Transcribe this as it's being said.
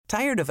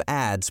Tired of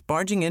ads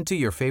barging into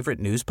your favorite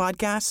news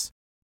podcasts?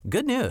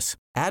 Good news.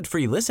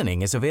 Ad-free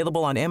listening is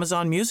available on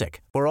Amazon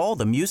Music for all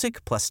the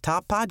music plus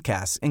top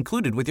podcasts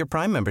included with your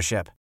Prime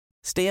membership.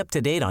 Stay up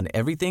to date on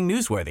everything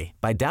newsworthy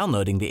by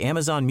downloading the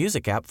Amazon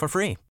Music app for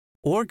free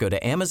or go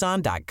to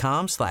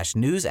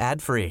amazon.com/news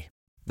ad free.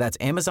 That's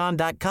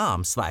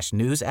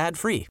amazon.com/news ad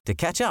free to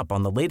catch up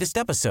on the latest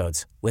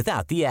episodes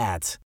without the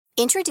ads.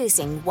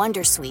 Introducing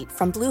Wondersuite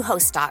from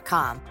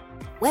Bluehost.com.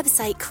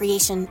 Website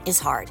creation is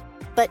hard,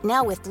 but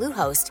now with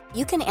Bluehost,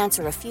 you can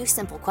answer a few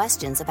simple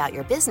questions about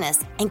your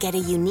business and get a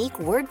unique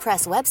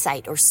WordPress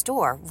website or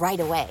store right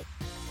away.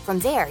 From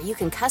there, you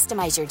can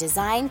customize your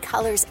design,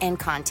 colors, and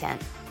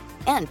content.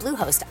 And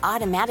Bluehost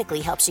automatically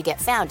helps you get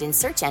found in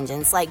search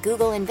engines like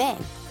Google and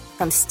Bing.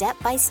 From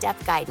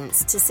step-by-step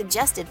guidance to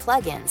suggested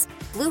plugins,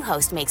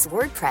 Bluehost makes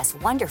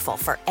WordPress wonderful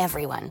for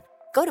everyone.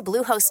 Go to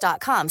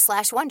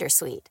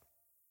bluehost.com/wondersuite.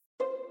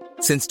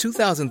 Since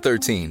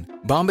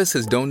 2013, Bombas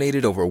has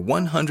donated over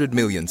 100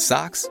 million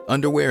socks,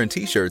 underwear, and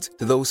T-shirts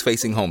to those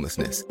facing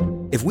homelessness.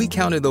 If we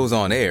counted those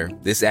on air,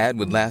 this ad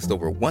would last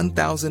over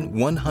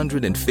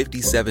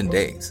 1,157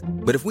 days.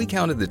 But if we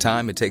counted the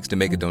time it takes to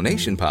make a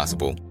donation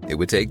possible, it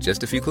would take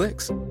just a few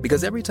clicks.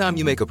 Because every time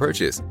you make a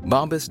purchase,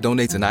 Bombas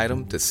donates an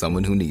item to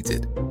someone who needs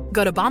it.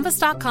 Go to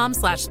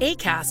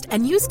bombas.com/ACAST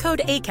and use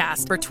code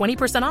ACAST for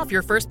 20% off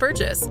your first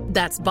purchase.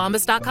 That's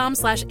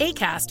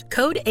bombas.com/ACAST,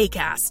 code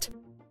ACAST.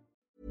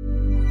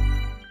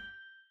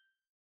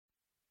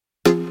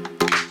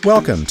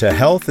 Welcome to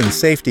Health and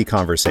Safety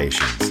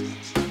Conversations.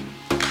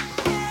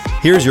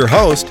 Here's your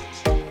host,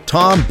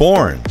 Tom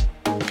Bourne.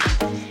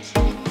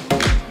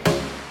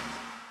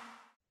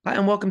 Hi,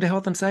 and welcome to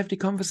Health and Safety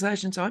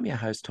Conversations. I'm your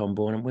host, Tom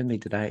Bourne, and with me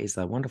today is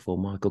the wonderful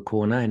Michael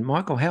Cournane.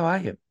 Michael, how are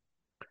you?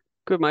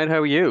 Good, mate. How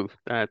are you?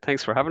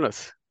 Thanks for having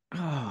us.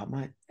 Oh,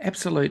 mate,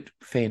 absolute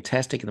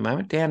fantastic at the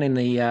moment. Down in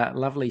the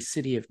lovely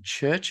city of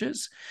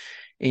Churches,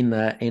 in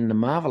the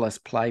marvelous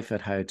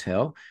Playford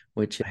Hotel,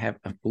 which have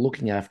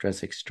looking after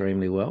us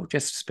extremely well.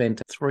 Just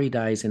spent 3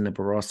 days in the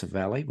Barossa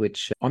Valley,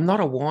 which I'm not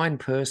a wine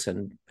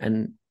person,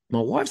 and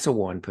my wife's a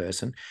wine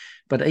person,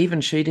 but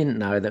even she didn't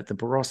know that the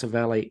Barossa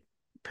Valley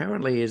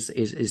apparently is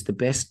the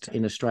best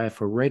in Australia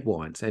for red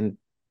wines, and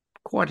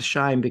quite a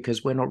shame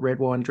because we're not red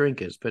wine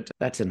drinkers, but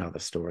that's another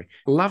story.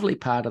 Lovely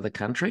part of the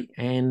country,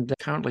 and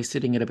currently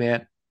sitting at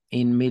about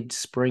in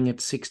mid-spring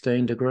at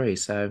 16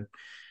 degrees. So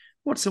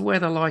what's the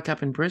weather like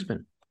up in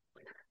Brisbane?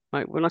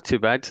 Mate, we're not too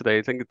bad today.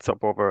 I think it's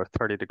up over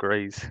 30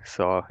 degrees.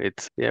 So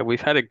we've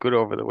had it good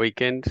over the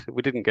weekend.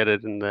 We didn't get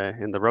it in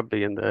the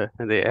rugby and the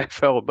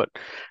AFL, but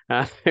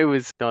the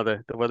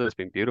weather's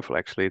been beautiful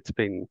actually. It's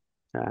been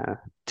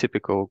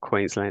typical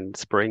Queensland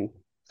spring.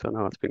 So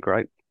no, it's been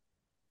great.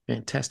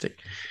 Fantastic.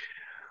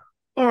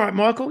 All right,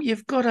 Michael,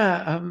 you've got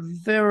a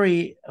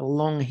very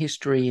long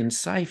history in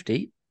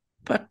safety,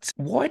 but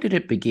why did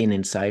it begin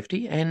in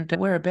safety, and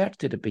whereabouts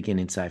did it begin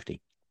in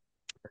safety?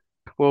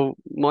 Well,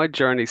 my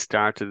journey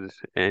started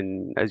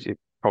in, as you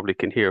probably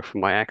can hear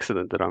from my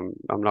accent, that I'm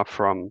not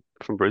from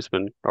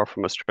Brisbane or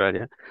from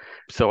Australia.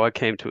 So I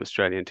came to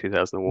Australia in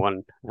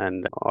 2001,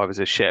 and I was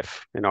a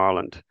chef in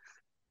Ireland.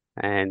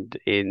 And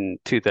in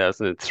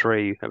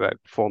 2003, about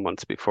 4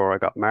 months before I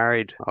got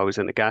married, I was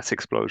in a gas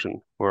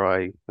explosion where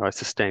I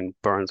sustained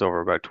burns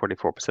over about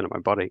 24% of my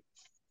body.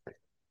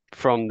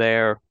 From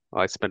there,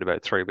 I spent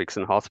about 3 weeks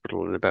in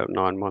hospital and about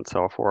 9 months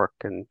off work.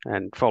 And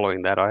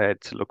following that, I had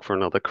to look for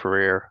another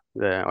career.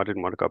 I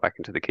didn't want to go back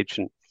into the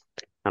kitchen.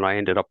 And I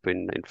ended up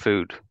in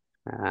food,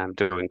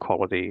 doing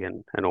quality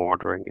and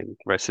ordering and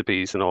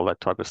recipes and all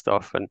that type of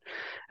stuff. And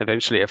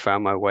eventually I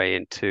found my way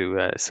into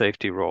a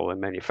safety role in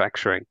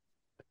manufacturing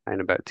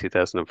in about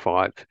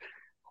 2005.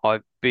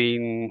 I've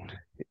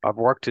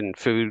worked in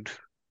food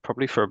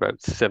probably for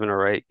about 7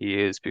 or 8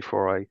 years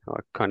before I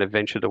kind of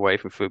ventured away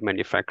from food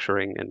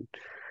manufacturing and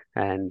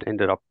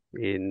ended up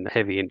in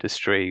heavy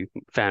industry,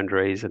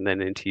 foundries, and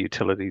then into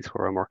utilities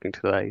where I'm working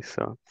today.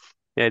 So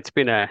yeah, it's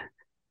been a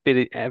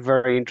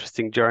very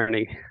interesting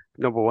journey.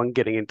 Number one,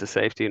 getting into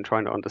safety and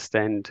trying to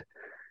understand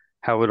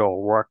how it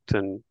all worked.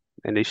 And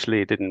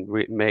initially it didn't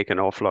make an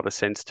awful lot of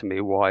sense to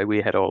me why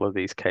we had all of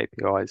these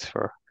KPIs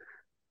for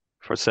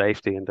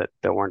safety and that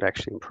they weren't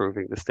actually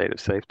improving the state of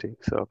safety.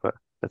 So, but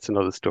that's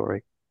another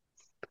story.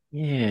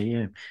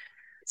 Yeah.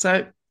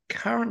 So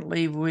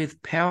currently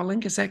with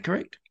PowerLink, is that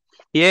correct?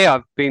 Yeah,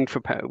 I've been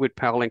with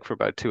PowerLink for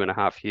about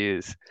 2.5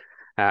 years.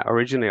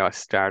 Originally, I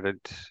started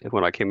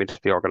when I came into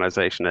the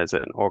organization as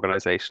an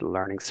organizational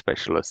learning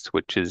specialist,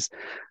 which is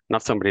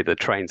not somebody that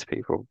trains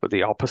people, but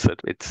the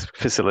opposite. It's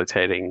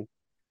facilitating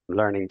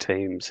learning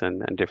teams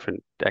and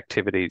different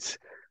activities.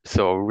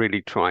 So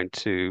really trying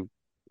to,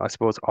 I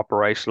suppose,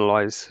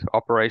 operationalize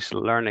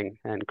operational learning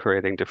and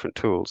creating different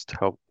tools to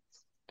help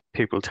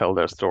people tell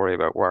their story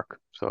about work.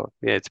 So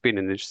yeah, it's been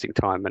an interesting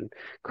time, and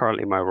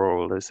currently my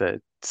role is a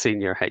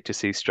senior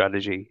HSE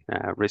strategy,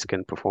 risk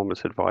and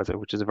performance advisor,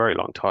 which is a very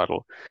long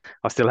title.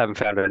 I still haven't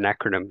found an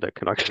acronym that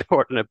can actually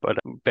shorten it, but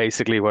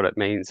basically what it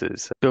means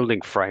is building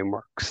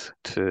frameworks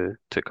to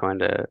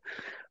kind of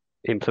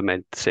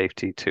implement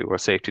safety to or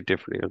safety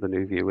differently or the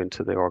new view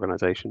into the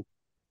organization.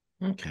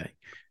 Okay.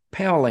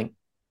 Powerlink,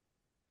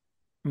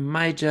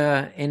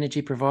 major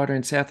energy provider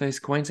in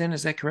southeast Queensland,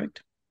 is that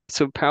correct?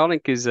 So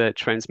PowerLink is a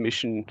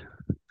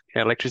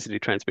electricity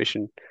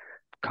transmission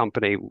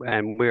company,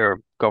 and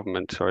we're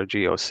government or a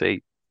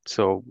GOC.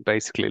 So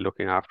basically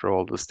looking after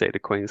all the state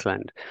of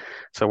Queensland.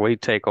 So we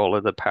take all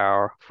of the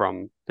power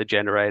from the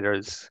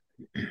generators,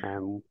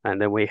 and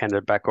then we hand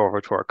it back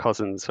over to our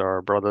cousins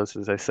or brothers,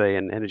 as I say,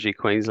 in Energy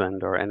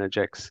Queensland or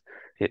Energex,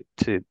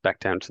 to back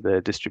down to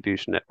the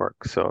distribution network.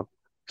 So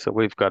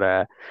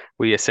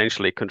we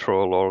essentially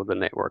control all of the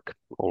network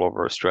all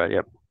over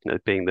Australia,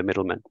 being the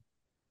middleman.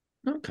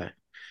 Okay.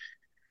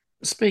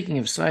 Speaking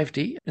of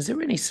safety, is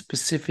there any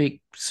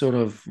specific sort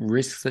of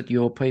risks that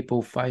your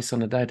people face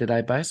on a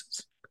day-to-day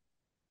basis?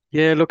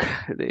 Yeah, look,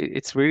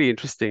 it's really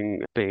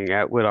interesting being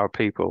out with our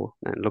people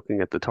and looking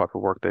at the type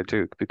of work they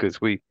do,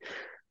 because we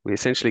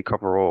essentially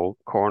cover all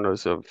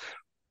corners of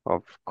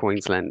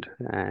Queensland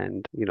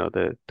and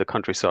the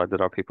countryside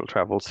that our people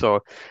travel.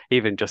 So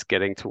even just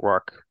getting to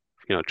work,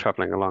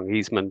 traveling along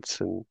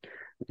easements and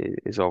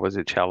is always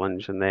a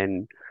challenge. And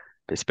then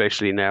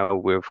especially now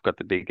we've got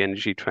the big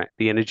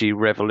the energy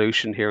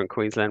revolution here in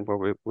Queensland,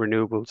 where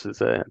renewables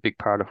is a big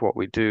part of what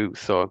we do.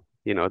 So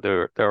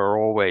there are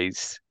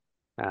always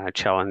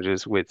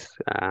challenges with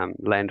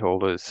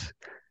landholders,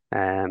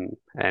 and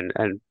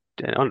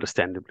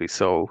understandably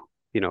so.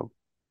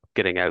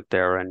 Getting out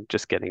there and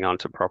just getting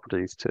onto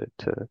properties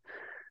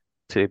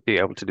to be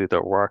able to do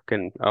their work.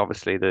 And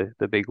obviously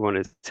the big one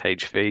is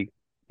HV.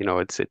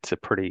 It's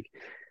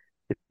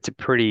a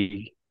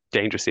pretty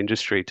dangerous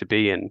industry to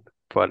be in,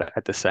 but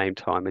at the same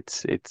time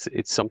it's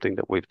something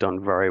that we've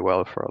done very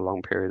well for a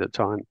long period of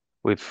time.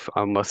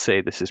 I must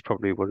say, this is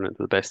probably one of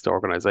the best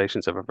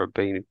organizations I've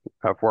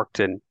worked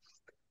in,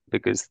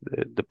 because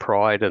the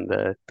pride and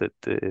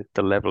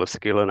the level of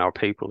skill in our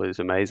people is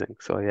amazing.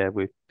 So yeah,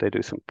 they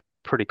do some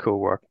pretty cool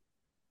work.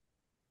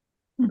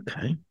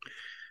 Okay.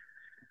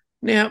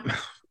 Now,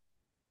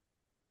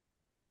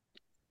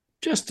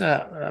 just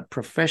a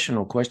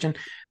professional question.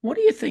 What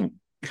do you think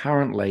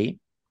currently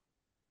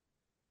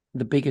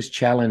the biggest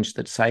challenge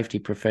that safety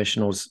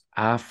professionals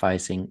are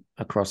facing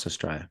across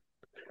Australia?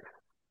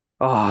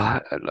 Oh,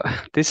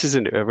 this is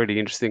a really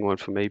interesting one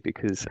for me,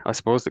 because I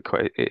suppose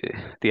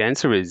the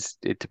answer is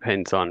it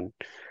depends on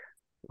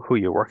who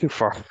you're working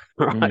for,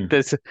 right?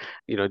 There's,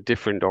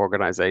 different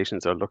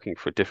organizations are looking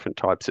for different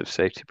types of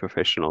safety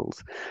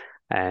professionals.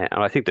 And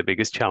I think the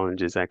biggest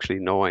challenge is actually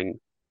knowing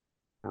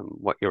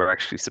what you're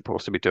actually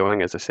supposed to be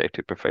doing as a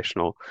safety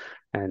professional,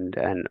 and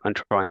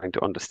trying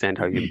to understand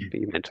how you're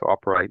meant to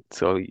operate.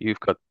 So you've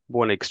got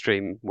one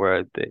extreme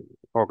where the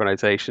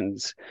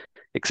organizations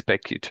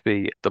expect you to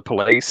be the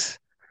police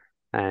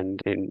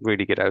and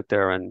really get out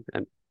there and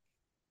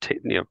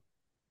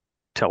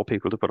tell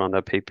people to put on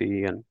their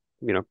PPE and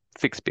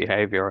fix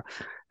behavior,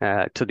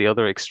 to the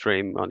other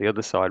extreme on the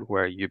other side,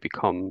 where you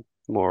become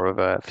more of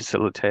a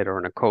facilitator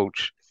and a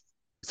coach.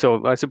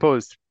 So I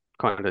suppose,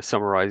 kind of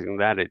summarizing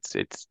that,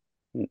 it's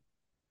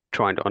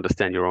trying to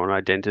understand your own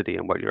identity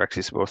and what you're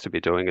actually supposed to be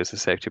doing as a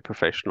safety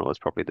professional is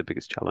probably the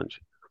biggest challenge.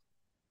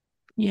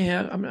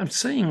 Yeah, I'm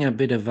seeing a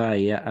bit of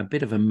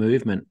a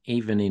movement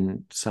even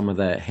in some of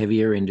the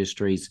heavier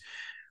industries,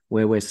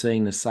 where we're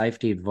seeing the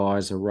safety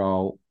advisor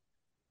role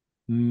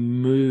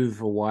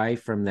move away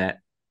from that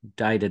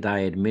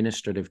day-to-day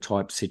administrative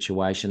type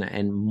situation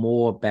and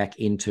more back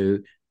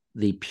into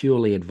the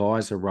purely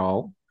advisor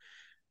role,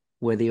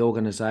 where the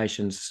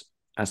organizations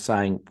are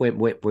saying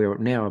we're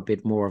now a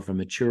bit more of a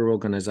mature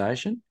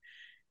organization,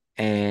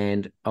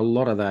 and a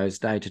lot of those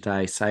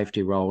day-to-day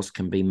safety roles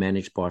can be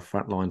managed by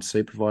frontline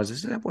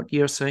supervisors. Is that what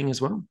you're seeing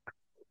as well?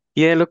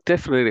 Yeah, look,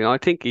 definitely. I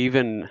think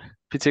even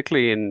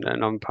particularly and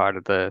I'm part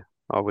of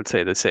I would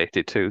say the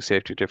Safety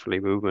Differently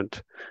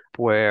movement,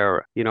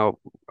 where,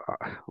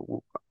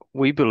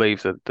 we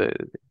believe that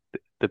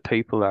the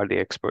people are the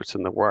experts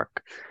in the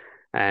work.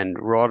 And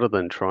rather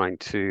than trying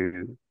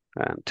to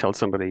tell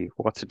somebody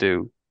what to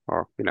do,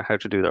 or how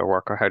to do their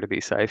work, or how to be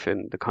safe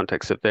in the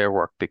context of their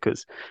work,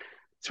 because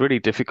it's really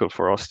difficult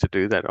for us to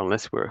do that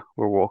unless we're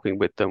walking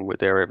with them, we're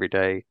there every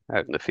day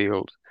out in the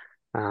field,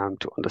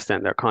 to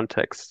understand their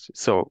context.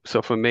 So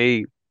for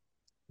me,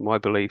 my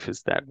belief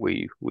is that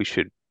we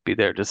should be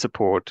there to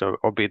support,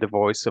 or be the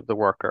voice of the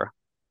worker,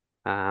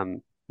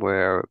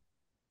 where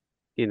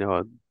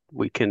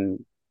we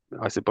can,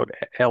 I suppose,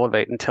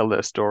 elevate and tell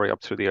their story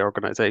up through the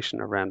organization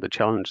around the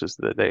challenges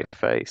that they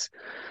face.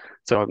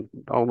 So I'm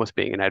almost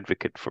being an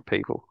advocate for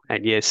people.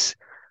 And yes,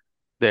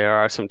 there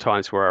are some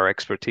times where our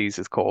expertise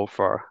is called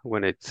for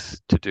when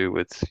it's to do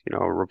with,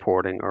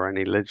 reporting or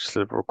any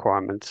legislative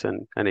requirements.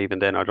 And even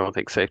then, I don't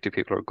think safety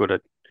people are good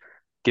at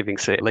giving,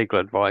 say, legal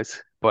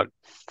advice. But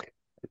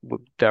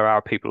there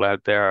are people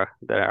out there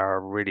that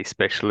are really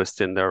specialists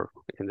in their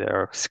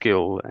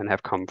skill and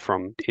have come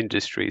from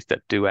industries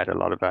that do add a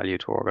lot of value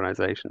to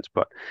organizations.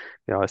 But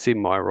I see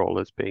my role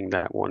as being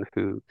that one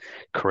who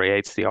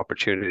creates the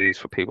opportunities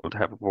for people to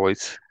have a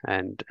voice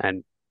and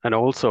and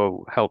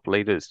also help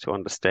leaders to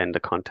understand the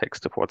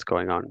context of what's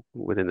going on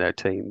within their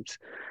teams,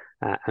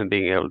 and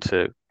being able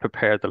to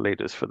prepare the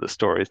leaders for the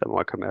stories that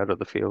might come out of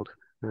the field.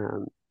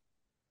 Um,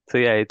 so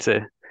yeah, it's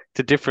a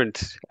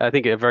different, I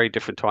think, a very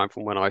different time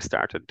from when I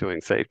started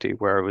doing safety,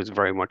 where it was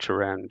very much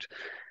around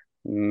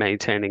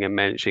maintaining and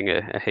managing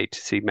a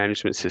HSE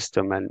management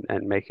system,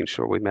 and making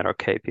sure we met our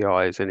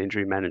KPIs and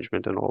injury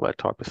management and all that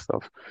type of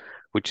stuff,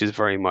 which is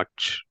very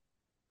much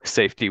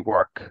safety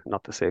work,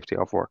 not the safety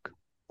of work.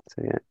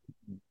 So yeah.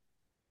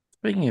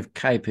 Speaking of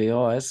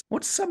KPIs,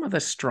 what's some of the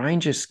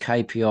strangest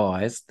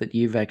KPIs that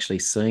you've actually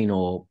seen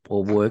or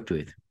worked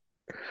with?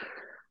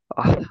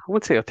 I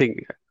won't say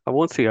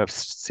I've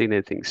seen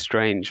anything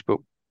strange, but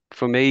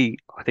for me,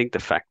 I think the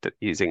fact that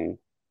using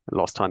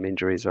lost time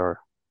injuries or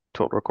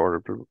total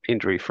recordable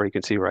injury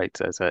frequency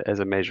rates as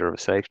a measure of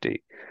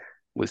safety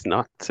was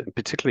nuts, and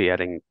particularly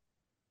adding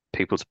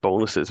people's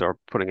bonuses or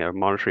putting a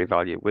monetary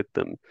value with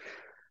them.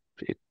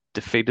 It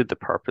defeated the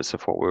purpose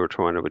of what we were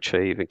trying to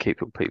achieve and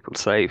keeping people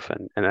safe,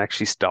 and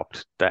actually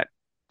stopped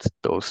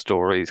those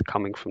stories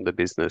coming from the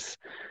business,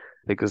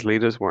 because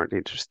leaders weren't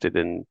interested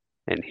in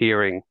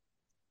hearing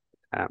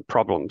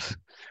problems.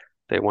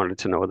 They wanted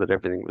to know that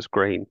everything was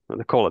green. And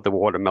they call it the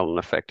watermelon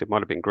effect. It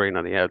might have been green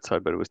on the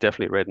outside, but it was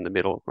definitely red in the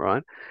middle,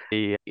 right?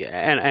 Yeah,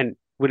 and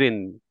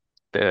within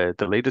the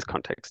leaders'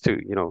 context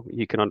too,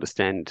 you can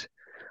understand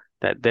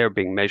that their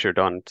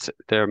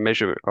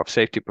measure of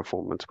safety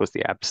performance was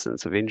the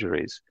absence of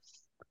injuries,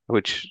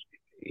 which,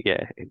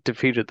 yeah, it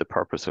defeated the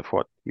purpose of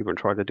what you were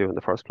trying to do in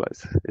the first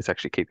place. Is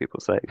actually keep people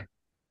safe.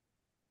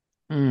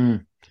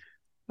 Mm.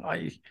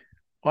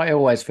 I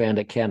always found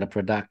it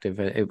counterproductive.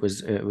 It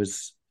was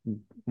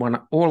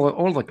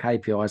all the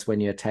KPIs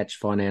when you attach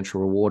financial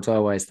rewards. I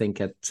always think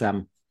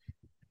they're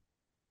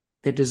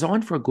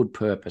designed for a good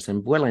purpose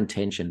and well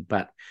intentioned,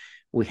 but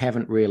we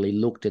haven't really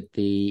looked at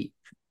the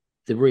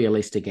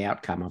realistic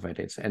outcome of it.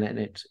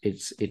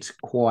 It's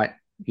quite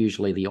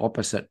usually the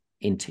opposite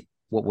into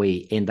what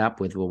we end up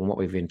with or what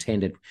we've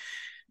intended.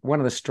 One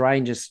of the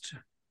strangest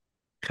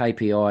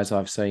KPIs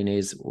I've seen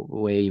is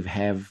we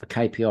have a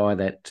KPI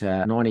that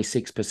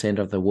 96%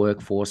 of the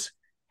workforce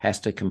has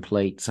to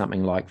complete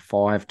something like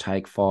 5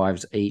 take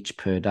 5s each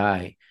per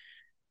day.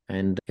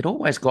 And it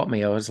always got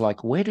me. I was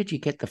like, where did you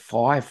get the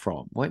 5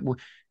 from?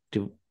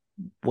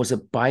 Was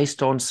it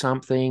based on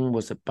something?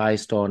 Was it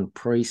based on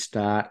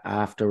pre-start,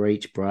 after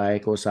each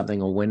break or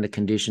something, or when the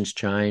conditions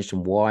changed,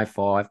 and why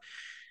 5?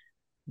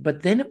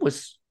 But then it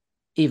was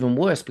even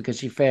worse,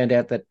 because you found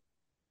out that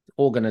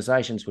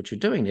organizations which were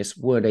doing this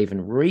weren't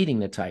even reading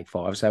the take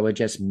 5s. They were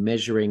just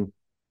measuring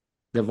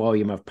the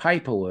volume of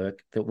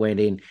paperwork that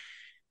went in.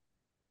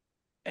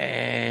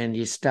 And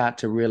you start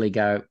to really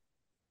go,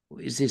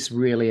 is this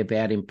really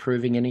about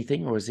improving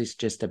anything, or is this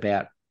just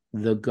about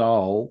the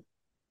goal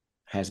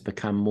has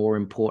become more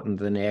important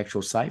than the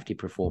actual safety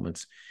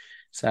performance?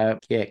 So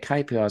yeah,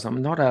 KPIs,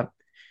 I'm not a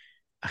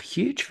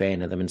huge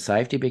fan of them in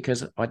safety,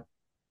 because I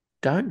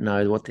don't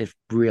know what they're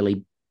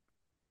really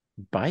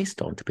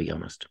based on, to be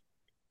honest.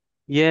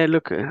 Yeah,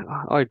 look,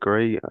 I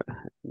agree.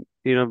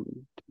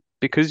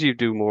 Because you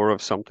do more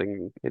of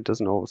something, it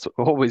doesn't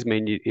always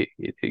mean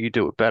you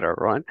do it better,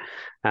 right?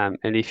 And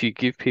if you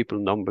give people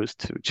numbers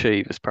to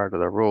achieve as part of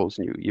their roles,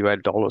 and you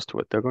add dollars to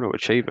it, they're going to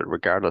achieve it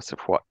regardless of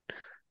what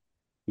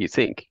you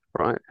think,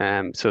 right?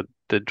 So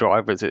the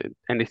drivers,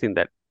 anything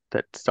that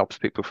stops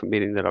people from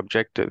meeting that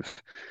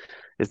objective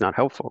is not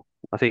helpful.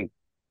 I think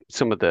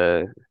some of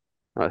the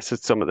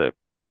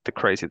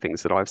crazy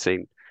things that I've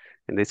seen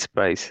in this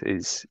space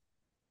is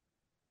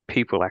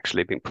people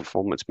actually being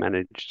performance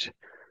managed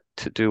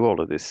to do all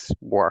of this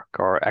work,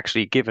 or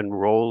actually given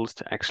roles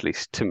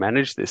to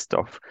manage this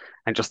stuff,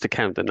 and just to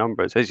count the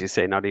numbers, as you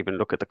say, not even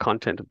look at the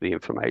content of the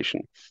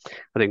information.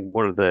 I think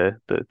one of the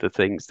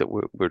things that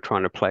we're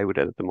trying to play with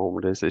at the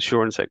moment is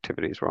assurance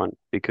activities, right?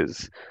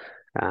 Because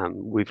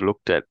we've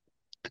looked at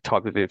the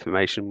type of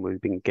information we've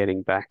been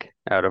getting back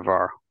out of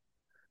our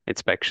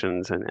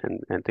inspections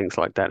and things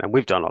like that, and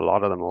we've done a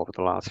lot of them over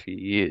the last few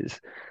years.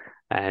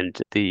 And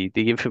the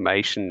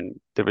information,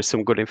 there is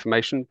some good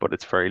information, but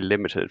it's very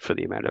limited for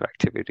the amount of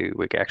activity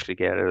we actually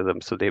get out of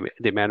them. So the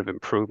amount of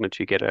improvement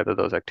you get out of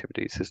those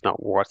activities is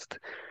not worth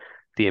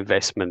the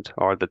investment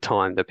or the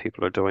time that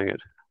people are doing it.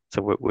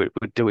 So we're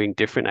doing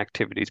different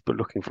activities, but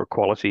looking for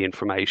quality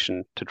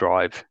information to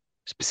drive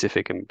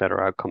specific and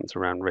better outcomes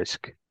around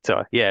risk.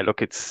 So yeah, look,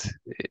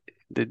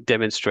 the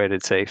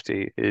demonstrated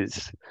safety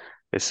is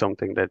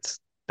something that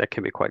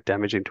can be quite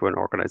damaging to an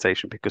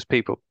organization, because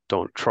people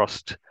don't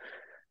trust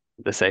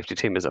the safety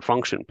team as a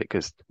function,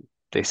 because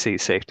they see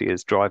safety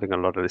as driving a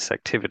lot of this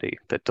activity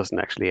that doesn't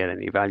actually add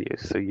any value.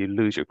 So you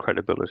lose your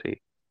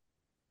credibility.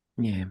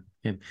 Yeah.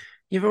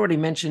 You've already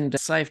mentioned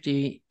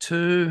safety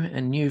 2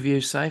 and new view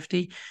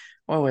safety.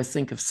 I always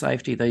think of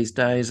safety these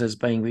days as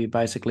being, you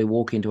basically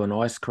walk into an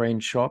ice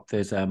cream shop.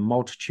 There's a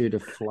multitude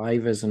of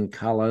flavors and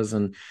colors,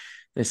 and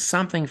there's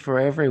something for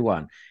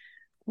everyone.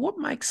 What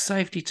makes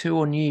safety 2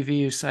 or new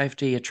view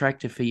safety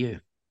attractive for you?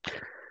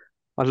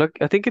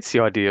 I think it's the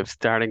idea of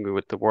starting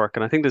with the work,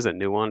 and I think there's a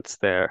nuance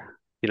there.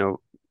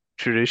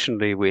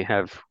 traditionally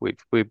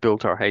we've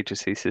built our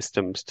HSE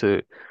systems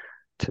to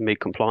meet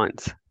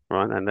compliance,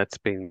 right? And that's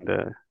been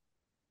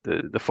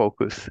the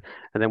focus.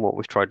 And then what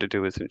we've tried to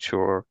do is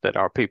ensure that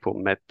our people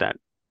met that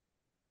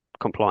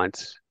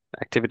compliance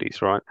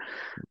activities, right?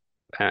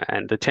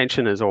 And the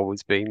tension has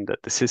always been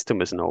that the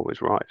system isn't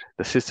always right.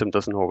 The system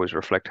doesn't always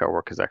reflect how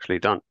work is actually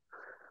done.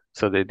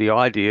 So the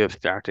idea of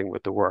starting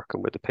with the work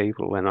and with the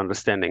people and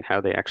understanding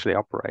how they actually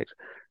operate,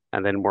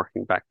 and then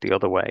working back the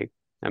other way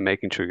and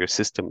making sure your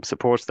system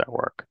supports that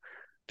work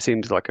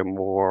seems like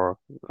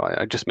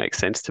it just makes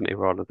sense to me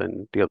rather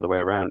than the other way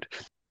around.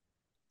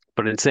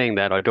 But in saying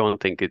that, I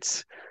don't think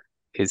it's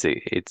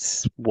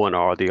one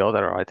or the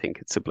other. I think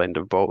it's a blend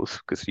of both,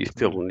 because you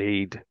still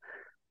need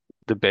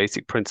the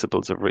basic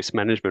principles of risk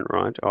management,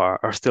 right,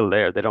 are still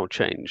there. They don't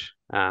change.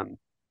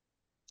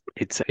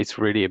 It's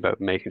really about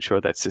making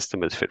sure that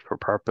system is fit for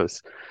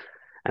purpose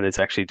and it's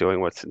actually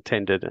doing what's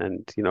intended.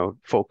 And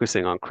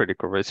focusing on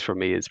critical risk for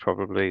me is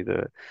probably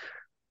the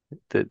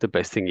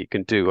best thing you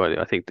can do.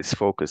 I think this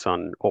focus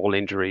on all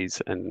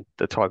injuries and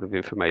the type of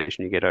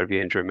information you get out of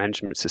your injury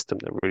management system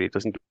that really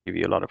doesn't give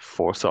you a lot of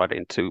foresight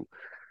into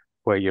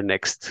where your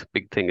next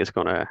big thing is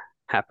going to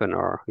happen,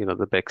 or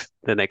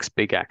the next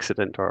big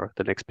accident or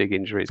the next big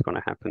injury is going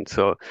to happen.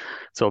 So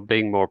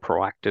being more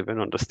proactive and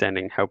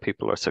understanding how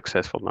people are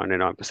successful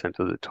 99%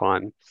 of the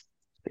time,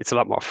 it's a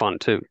lot more fun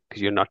too,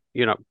 because you're not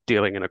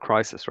dealing in a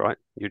crisis, right?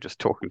 You're just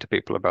talking to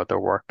people about their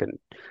work, and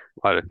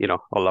I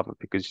love it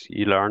because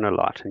you learn a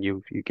lot and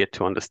you get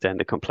to understand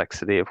the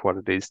complexity of what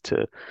it is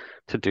to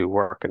do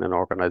work in an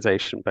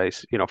organization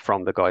based,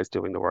 from the guys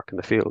doing the work in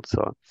the field.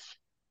 So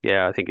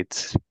yeah, I think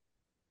it's,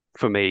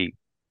 for me,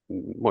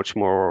 much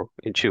more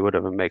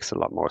intuitive and makes a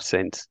lot more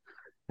sense,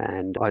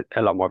 and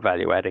a lot more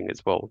value adding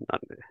as well.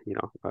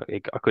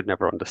 I could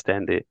never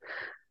understand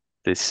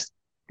this,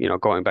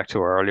 going back to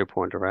our earlier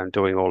point around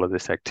doing all of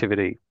this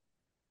activity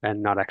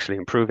and not actually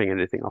improving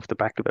anything off the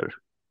back of it.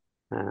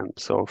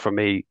 So for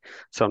me,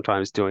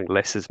 sometimes doing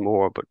less is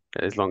more, but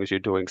as long as you're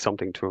doing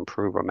something to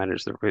improve or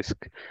manage the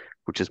risk,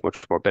 which is much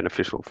more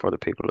beneficial for the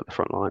people at the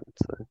front line.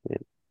 So yeah.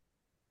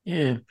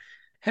 Yeah.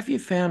 Have you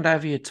found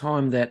over your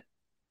time that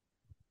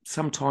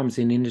sometimes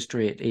in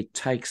industry it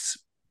takes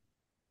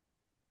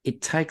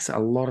a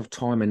lot of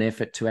time and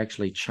effort to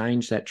actually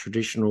change that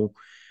traditional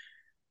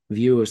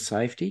view of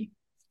safety?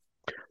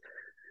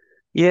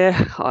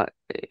 Yeah,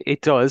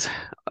 it does.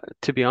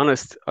 To be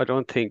honest, I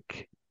don't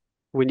think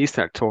when you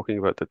start talking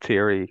about the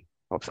theory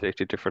of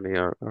safety differently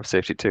or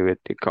safety two, it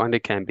kind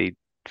of can be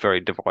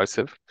very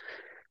divisive,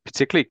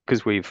 particularly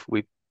because we've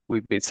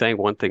been saying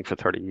one thing for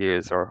 30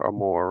 years or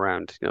more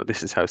around,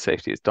 this is how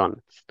safety is done.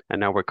 And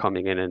now we're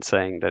coming in and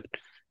saying that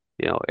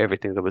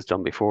everything that was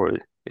done before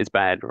is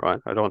bad, right?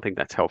 I don't think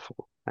that's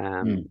helpful.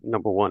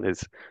 Number one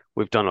is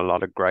we've done a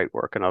lot of great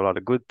work and a lot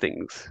of good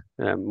things.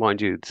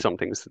 Mind you, some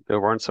things that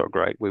weren't so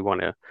great, we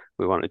want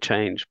to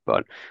change,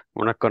 but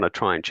we're not going to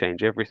try and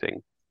change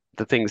everything.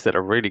 The things that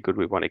are really good,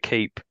 we want to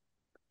keep,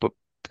 but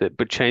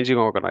changing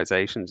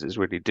organizations is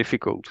really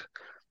difficult.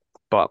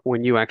 But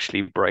when you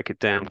actually break it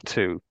down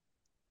to,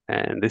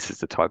 and this is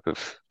the type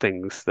of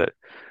things that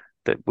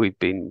we've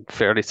been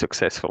fairly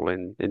successful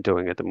in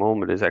doing at the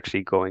moment, is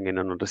actually going in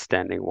and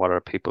understanding what are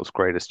people's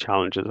greatest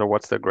challenges or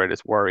what's their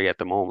greatest worry at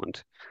the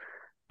moment,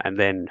 and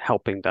then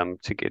helping them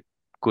to get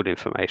good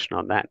information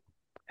on that,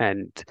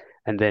 and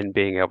then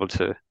being able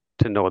to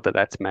know that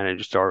that's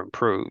managed or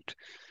improved.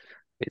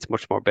 It's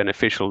much more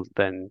beneficial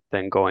than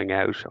going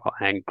out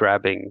and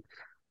grabbing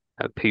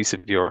a piece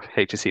of your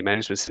HSE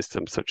management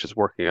system, such as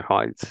working at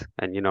heights.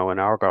 And in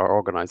our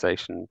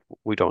organization,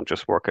 we don't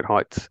just work at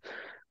heights.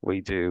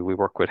 We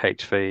work with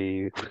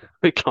HV,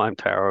 we climb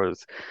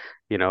towers,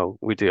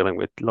 we're dealing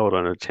with load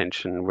on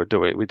attention, we're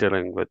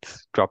dealing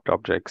with dropped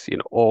objects,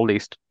 all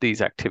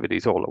these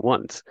activities all at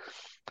once.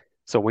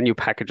 So when you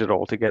package it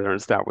all together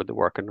and start with the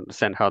work and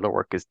understand how the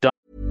work is done.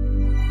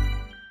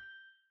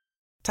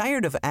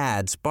 Tired of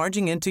ads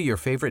barging into your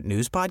favorite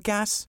news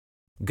podcasts?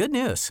 Good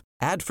news.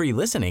 Ad-free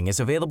listening is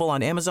available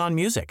on Amazon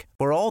Music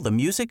for all the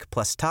music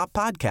plus top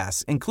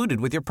podcasts included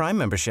with your Prime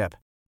membership.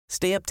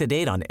 Stay up to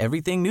date on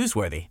everything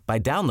newsworthy by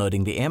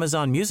downloading the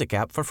Amazon Music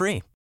app for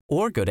free,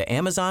 or go to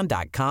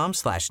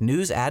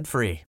amazon.com/news ad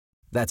free.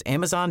 That's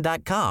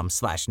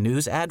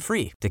amazon.com/news ad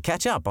free to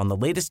catch up on the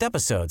latest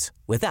episodes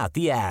without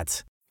the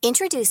ads.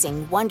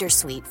 Introducing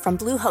Wondersuite from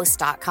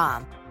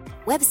Bluehost.com.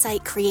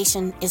 Website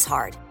creation is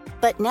hard,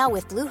 but now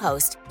with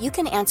Bluehost, you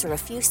can answer a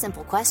few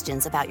simple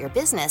questions about your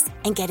business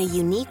and get a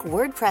unique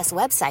WordPress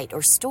website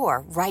or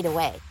store right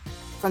away.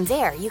 From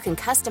there, you can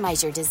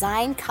customize your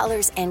design,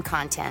 colors, and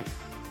content.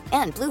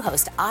 And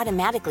Bluehost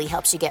automatically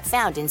helps you get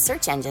found in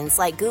search engines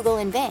like Google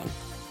and Bing.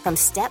 From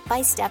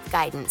step-by-step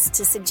guidance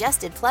to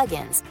suggested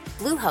plugins,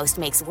 Bluehost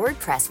makes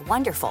WordPress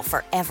wonderful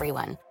for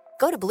everyone.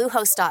 Go to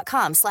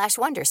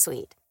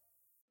bluehost.com/wondersuite.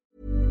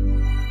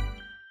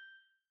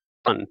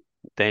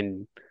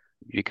 Then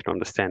you can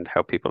understand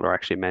how people are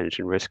actually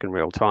managing risk in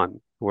real time.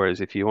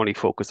 Whereas if you only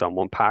focus on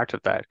one part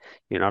of that,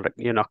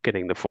 you're not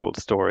getting the full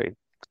story.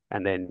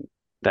 And then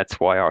that's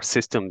why our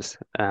systems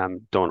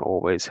don't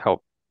always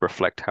help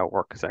reflect how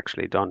work is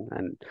actually done.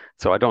 And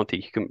so I don't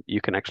think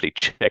you can actually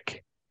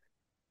check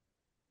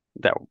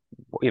that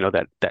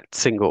that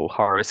single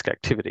high risk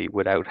activity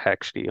without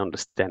actually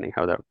understanding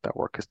how that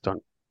work is done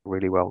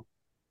really well.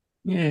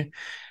 Yeah.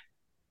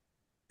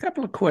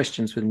 Couple of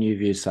questions with New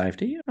View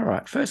Safety. All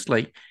right.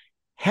 Firstly,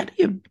 how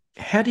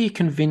do you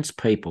convince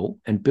people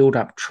and build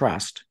up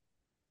trust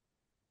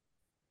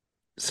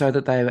so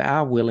that they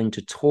are willing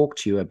to talk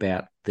to you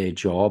about their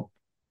job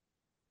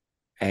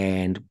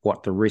and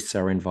what the risks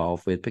are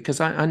involved with? Because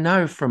I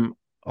know from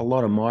a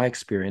lot of my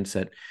experience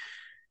that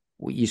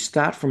you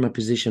start from a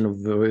position of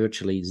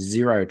virtually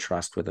zero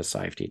trust with a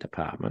safety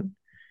department.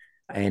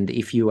 And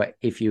if you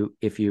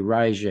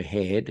raise your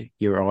head,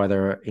 you're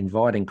either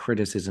inviting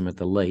criticism at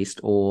the least,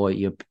 or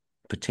you're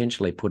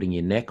potentially putting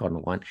your neck on the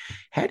line.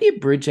 How do you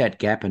bridge that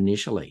gap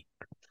initially?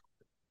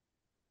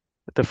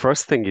 The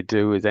first thing you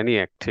do is any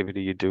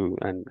activity you do,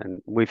 and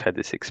we've had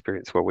this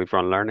experience where we've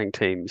run learning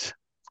teams,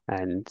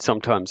 and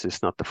sometimes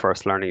it's not the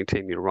first learning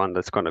team you run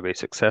that's going to be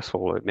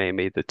successful. It may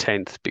be the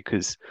 10th,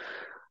 because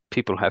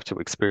people have to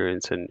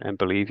experience and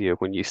believe you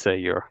when you say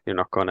you're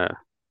not going to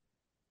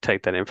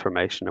take that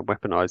information and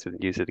weaponize it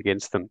and use it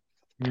against them.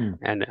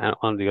 And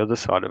on the other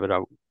side of it,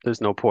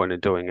 there's no point in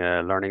doing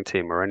a learning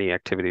team or any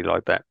activity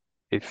like that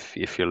if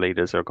your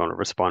leaders are going to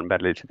respond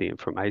badly to the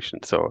information.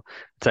 So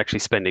it's actually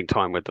spending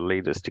time with the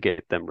leaders to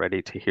get them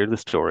ready to hear the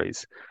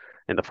stories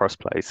in the first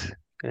place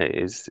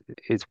is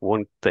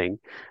one thing.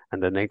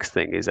 And the next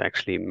thing is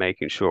actually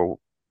making sure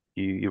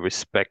you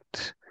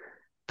respect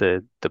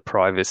the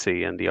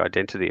privacy and the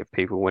identity of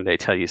people when they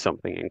tell you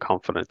something in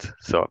confidence.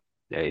 So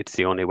it's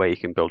the only way you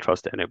can build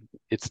trust, and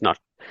it's not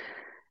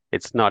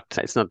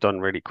done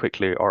really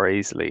quickly or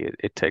easily.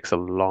 It takes a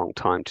long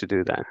time to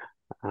do that,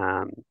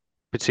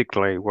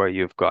 particularly where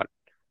you've got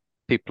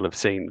people have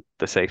seen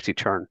the safety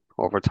churn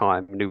over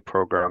time, new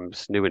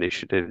programs, new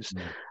initiatives,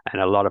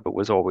 and a lot of it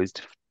was always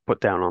put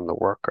down on the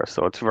worker.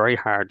 So it's very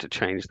hard to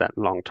change that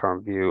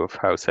long-term view of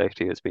how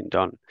safety has been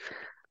done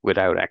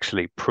without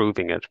actually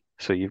proving it.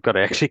 So you've got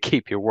to actually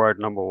keep your word,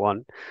 number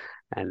one,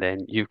 and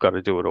then you've got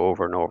to do it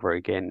over and over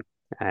again.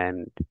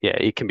 And yeah,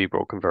 it can be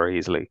broken very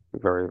easily,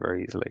 very,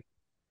 very easily.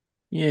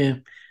 Yeah.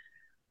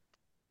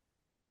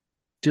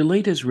 Do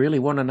leaders really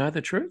want to know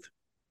the truth?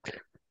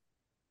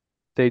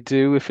 They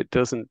do. If it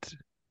doesn't,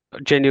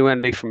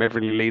 genuinely, from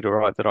every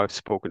leader that I've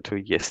spoken to,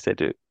 yes, they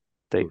do.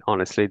 They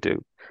honestly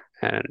do.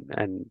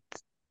 And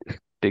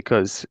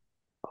because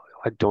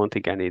I don't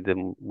think any of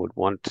them would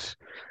want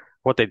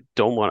what they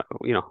don't want,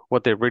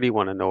 what they really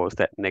want to know is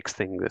that next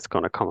thing that's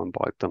going to come and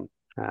bite them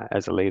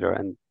as a leader.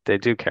 And they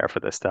do care for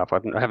their staff. I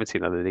haven't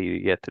seen another leader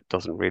yet that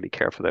doesn't really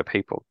care for their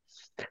people.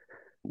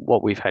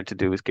 What we've had to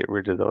do is get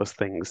rid of those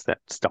things that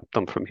stop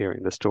them from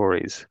hearing the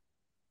stories,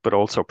 but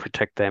also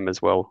protect them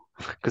as well,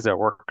 because they're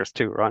workers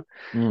too, right?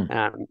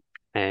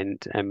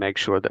 And make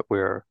sure that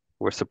we're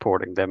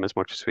supporting them as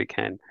much as we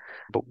can.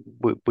 But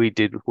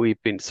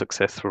we've been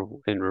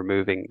successful in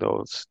removing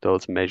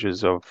those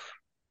measures of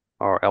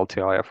our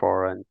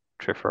LTIFR and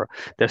TRIFR.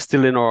 They're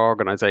still in our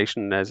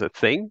organization as a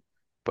thing,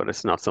 but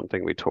it's not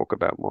something we talk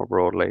about more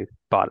broadly.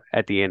 But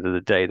at the end of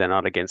the day, they're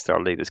not against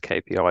our leaders'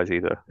 KPIs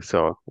either.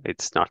 So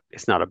it's not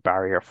a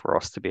barrier for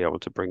us to be able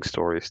to bring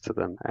stories to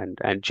them.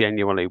 And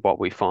genuinely what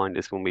we find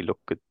is when we look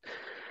at,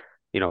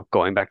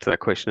 going back to that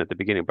question at the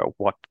beginning about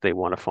what they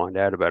want to find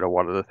out about or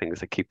what are the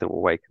things that keep them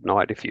awake at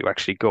night, if you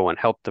actually go and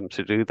help them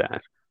to do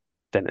that,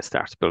 then it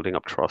starts building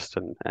up trust,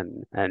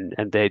 and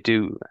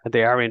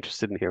they are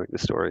interested in hearing the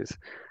stories,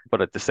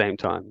 but at the same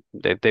time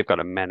they've got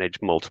to manage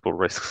multiple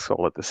risks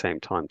all at the same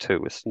time too.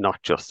 It's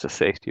not just a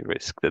safety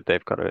risk that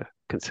they've got to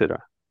consider.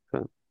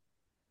 So.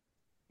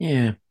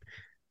 Yeah,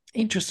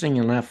 interesting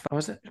enough,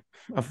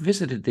 I've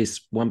visited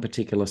this one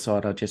particular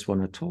site I just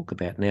want to talk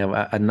about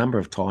now a number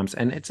of times,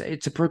 and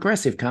it's a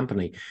progressive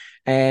company,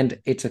 and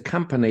it's a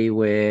company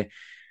where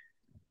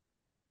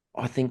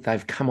I think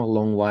they've come a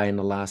long way in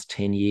the last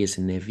 10 years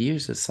in their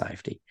views of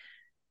safety.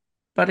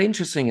 But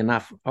interesting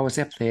enough, I was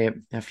up there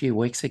a few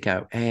weeks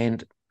ago,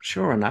 and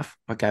sure enough,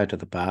 I go to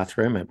the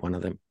bathroom at one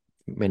of the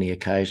many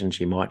occasions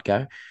you might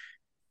go,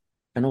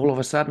 and all of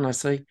a sudden I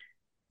see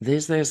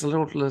there's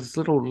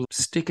little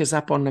stickers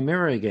up on the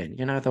mirror again,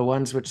 the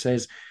ones which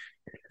says,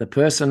 the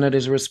person that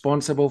is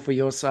responsible for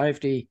your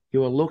safety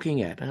you are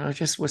looking at. And I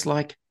just was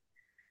like,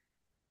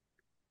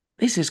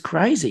 this is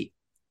crazy.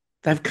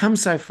 They've come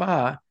so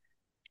far,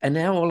 and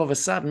now all of a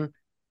sudden,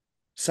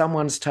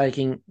 someone's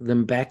taking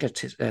them back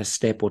a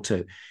step or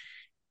two.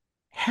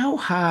 How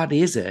hard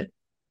is it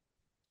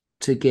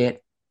to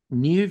get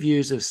new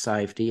views of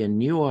safety and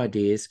new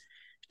ideas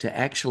to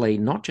actually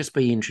not just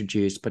be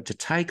introduced, but to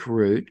take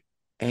root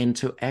and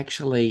to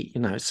actually,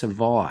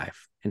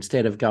 survive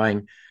instead of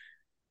going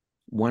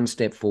one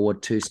step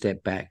forward, two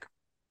step back?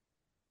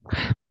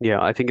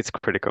 Yeah, I think it's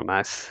critical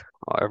mass.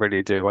 I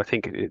really do. I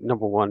think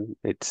number one,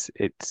 it's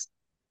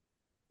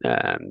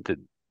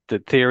the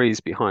theories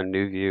behind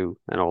New View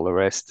and all the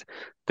rest.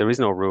 There is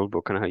no rule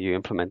book on how you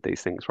implement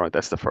these things, right?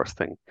 That's the first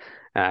thing.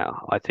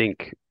 I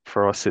think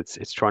for us,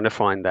 it's trying to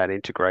find that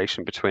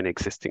integration between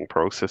existing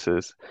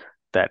processes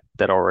that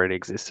already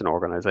exists in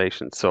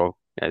organizations. So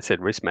I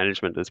said risk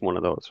management is one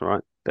of those,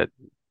 right? That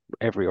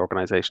every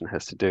organization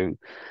has to do.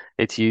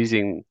 It's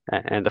using,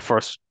 and the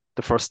first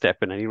step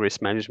in any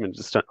risk management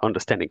is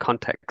understanding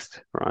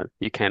context, right?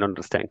 You can't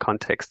understand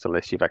context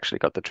unless you've actually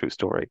got the true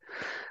story.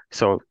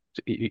 So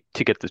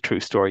to get the true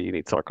story, you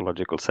need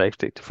psychological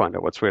safety to find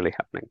out what's really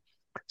happening.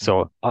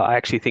 So I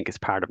actually think it's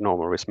part of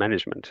normal risk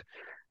management,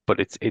 but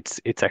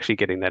it's actually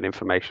getting that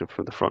information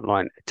from the front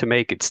line to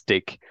make it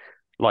stick.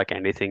 Like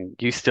anything,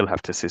 you still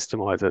have to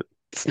systemize it.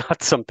 It's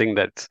not something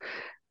that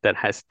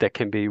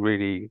can be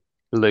really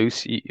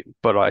loose.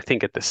 But I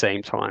think at the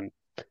same time,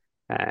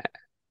 uh,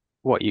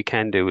 what you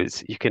can do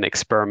is you can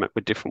experiment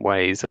with different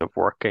ways of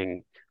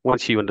working.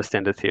 Once you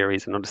understand the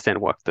theories and understand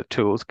what the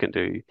tools can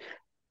do,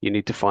 you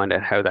need to find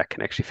out how that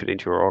can actually fit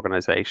into your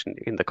organization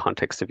in the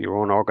context of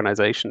your own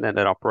organization and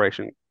that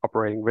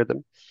operating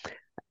rhythm,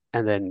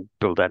 and then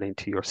build that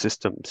into your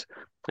systems.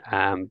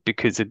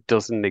 Because it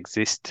doesn't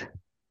exist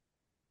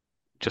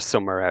just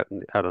somewhere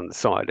out on the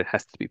side. It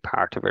has to be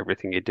part of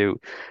everything you do.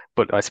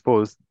 But I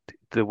suppose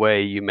the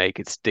way you make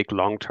it stick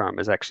long term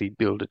is actually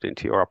build it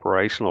into your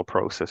operational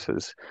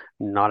processes,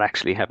 not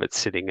actually have it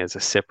sitting as a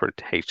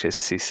separate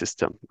HSC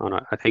system. And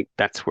I think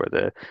that's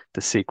where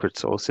the secret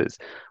sauce is.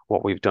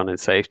 What we've done in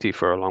safety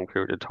for a long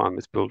period of time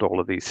is build all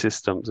of these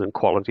systems, and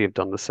quality have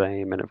done the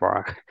same, and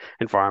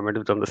environment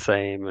have done the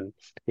same, and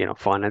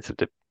finance have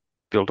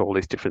build all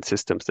these different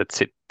systems that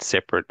sit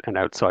separate and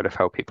outside of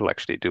how people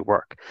actually do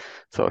work.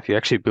 So if you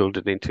actually build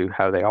it into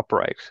how they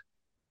operate,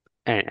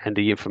 and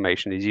the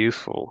information is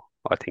useful,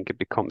 I think it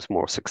becomes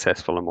more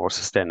successful and more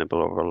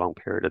sustainable over a long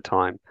period of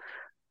time.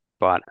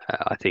 But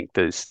I think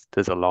there's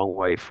a long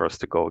way for us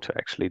to go to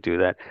actually do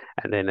that.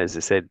 And then, as I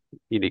said,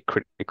 you need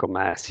critical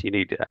mass. You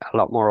need a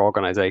lot more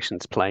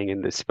organizations playing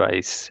in this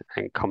space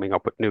and coming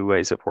up with new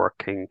ways of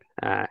working,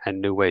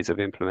 and new ways of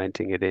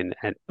implementing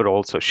it but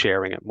also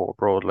sharing it more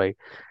broadly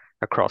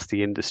across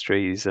the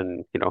industries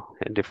and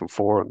in different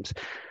forums.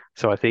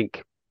 So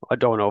I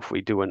don't know if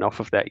we do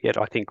enough of that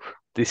yet. I think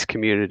this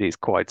community is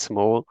quite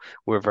small.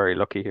 We're very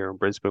lucky here in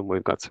Brisbane.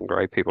 We've got some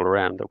great people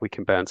around that we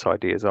can bounce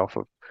ideas off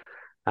of.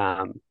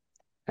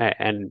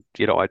 And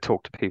I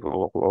talk to people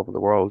all over the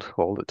world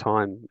all the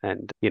time,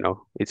 and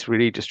it's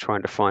really just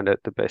trying to find out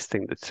the best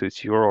thing that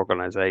suits your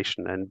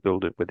organization and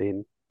build it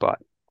within. But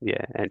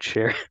yeah, and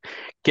share,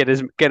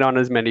 get on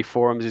as many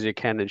forums as you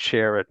can and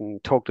share it,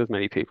 and talk to as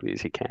many people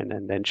as you can,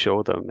 and then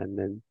show them, and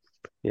then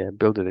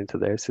build it into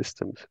their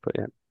systems. But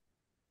yeah,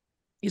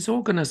 is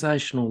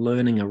organizational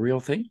learning a real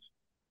thing?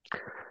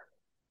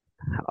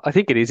 I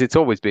think it is. It's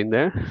always been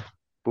there,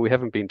 but we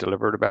haven't been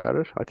deliberate about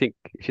it. I think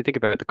if you think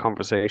about the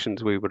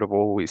conversations we would have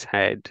always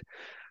had,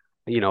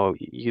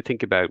 you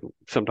think about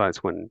sometimes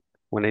when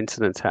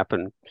incidents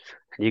happen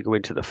and you go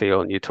into the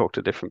field and you talk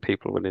to different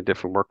people within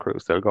different work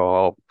groups, they'll go,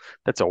 "Oh,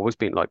 that's always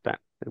been like that.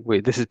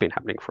 This has been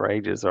happening for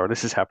ages," or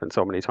 "This has happened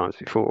so many times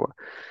before."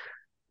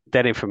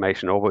 That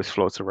information always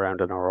floats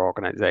around in our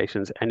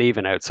organizations, and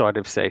even outside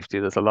of safety,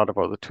 there's a lot of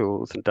other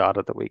tools and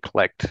data that we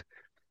collect,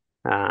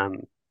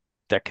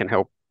 that can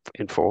help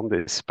inform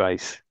this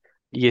space.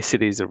 Yes,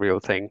 it is a real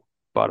thing,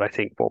 but I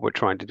think what we're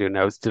trying to do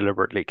now is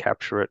deliberately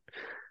capture it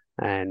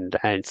and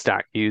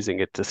start using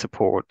it to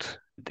support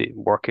the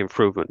work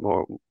improvement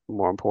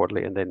more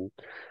importantly,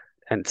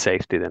 and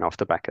safety then off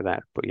the back of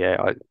that. But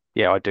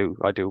I do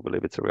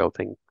believe it's a real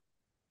thing.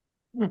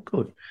 Oh,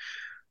 good.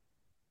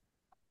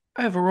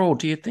 Overall,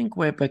 do you think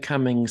we're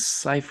becoming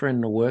safer in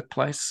the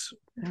workplace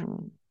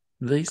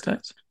these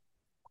days?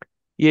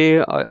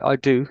 Yeah, I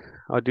do.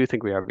 I do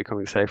think we are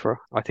becoming safer.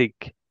 I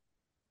think,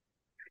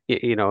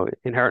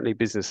 inherently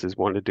businesses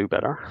want to do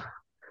better.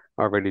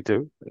 I really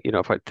do.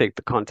 If I take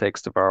the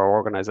context of our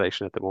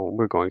organization at the moment,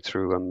 we're going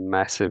through a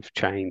massive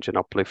change and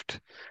uplift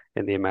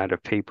in the amount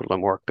of people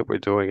and work that we're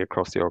doing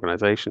across the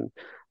organization.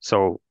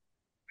 So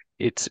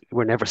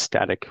we're never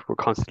static. We're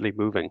constantly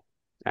moving.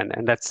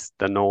 And that's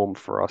the norm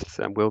for us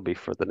and will be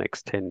for the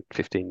next 10,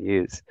 15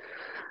 years.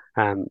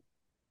 And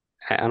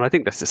I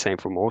think that's the same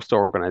for most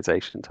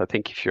organizations. I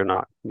think if you're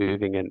not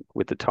moving in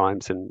with the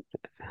times and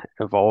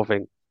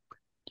evolving,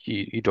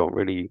 you don't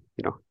really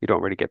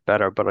get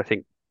better. But I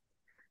think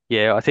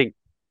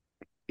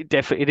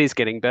it is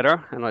getting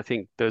better, and I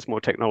think there's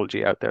more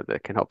technology out there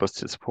that can help us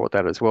to support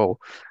that as well.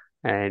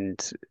 And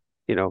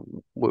I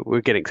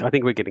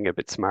think we're getting a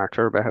bit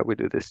smarter about how we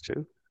do this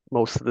too.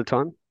 Most of the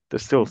time,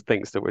 there's still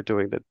things that we're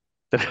doing that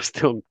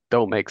still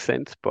don't make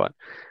sense, but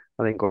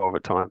I think over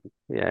time,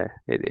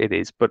 it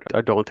is. But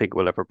I don't think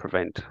we'll ever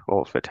prevent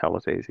all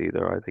fatalities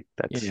either. I think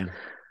that's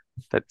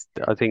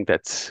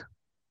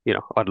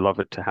I'd love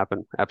it to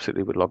happen.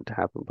 Absolutely would love it to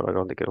happen, but I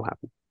don't think it'll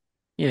happen.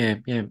 Yeah.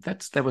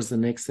 That was the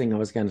next thing I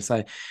was going to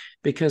say,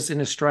 because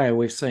in Australia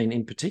we've seen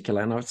in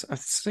particular, and I've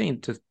seen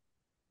to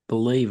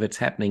believe it's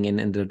happening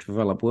in the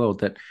developed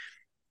world, that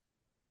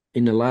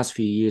in the last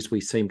few years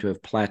we seem to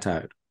have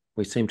plateaued.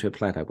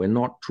 We're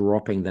not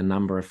dropping the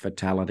number of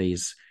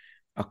fatalities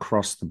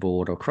across the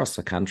board, across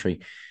the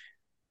country.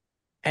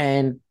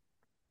 And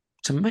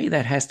to me,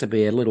 that has to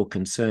be a little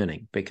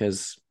concerning,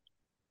 because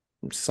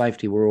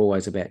safety, we're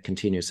always about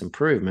continuous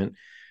improvement.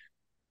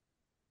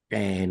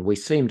 And we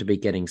seem to be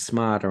getting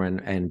smarter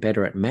and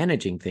better at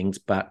managing things,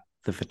 but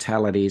the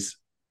fatalities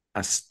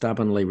are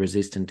stubbornly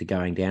resistant to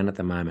going down at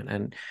the moment.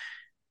 And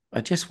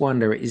I just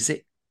wonder, is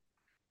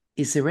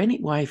there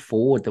any way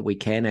forward that we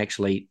can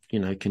actually,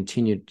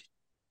 continue?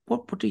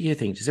 What do you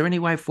think? Is there any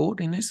way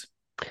forward in this?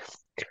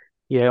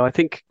 Yeah, I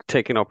think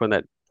taking up on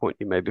that point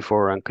you made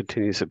before around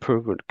continuous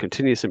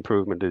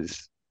improvement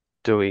is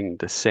doing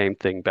the same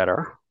thing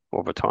better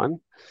over time.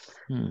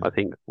 I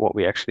think what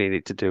we actually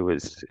need to do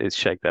is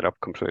shake that up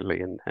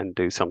completely and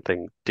do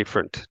something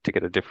different to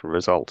get a different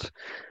result.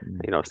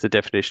 It's the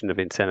definition of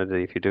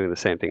insanity. If you're doing the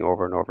same thing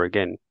over and over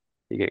again,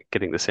 you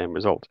getting the same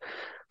result.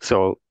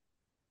 So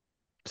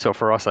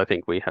for us, I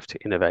think we have to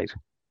innovate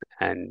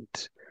and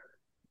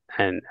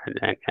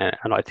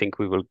I think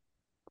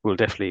we'll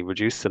definitely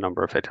reduce the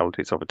number of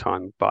fatalities over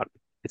time, but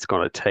it's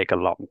going to take a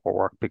lot more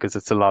work because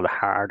it's a lot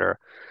harder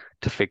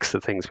to fix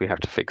the things we have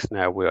to fix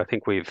now. I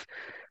think we've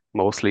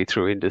mostly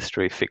through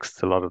industry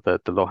fixed a lot of the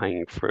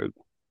low-hanging fruit.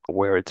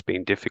 Where it's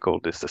been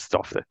difficult is the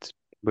stuff that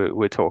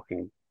we're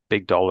talking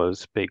big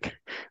dollars,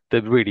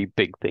 the really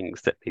big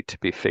things that need to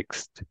be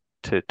fixed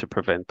to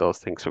prevent those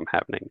things from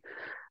happening.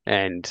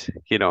 And,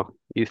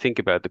 you think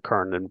about the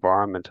current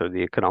environment or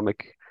the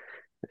economic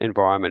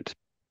environment,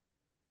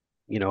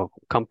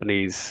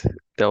 companies,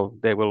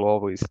 they will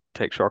always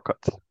take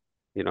shortcuts,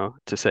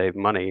 to save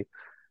money.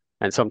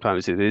 And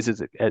sometimes it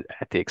is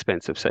at the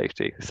expense of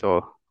safety.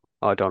 So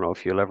I don't know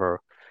if you'll ever,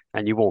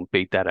 and you won't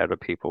beat that out of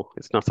people.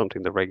 It's not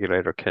something the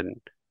regulator can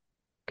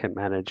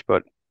manage.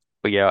 But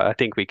yeah, I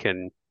think we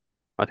can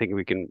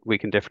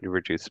definitely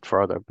reduce it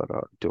further. But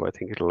do I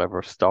think it'll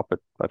ever stop it?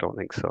 I don't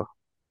think so.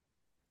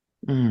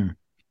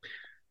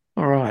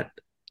 All right.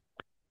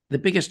 The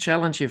biggest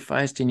challenge you've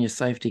faced in your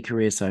safety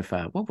career so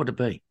far, what would it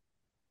be?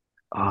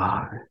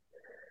 I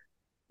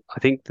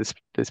think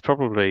there's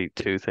probably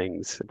two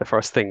things. The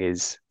first thing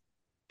is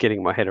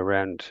getting my head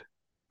around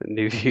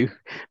new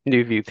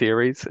view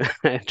theories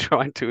and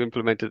trying to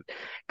implement it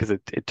because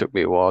it took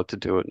me a while to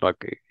do it.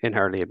 Like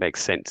inherently, it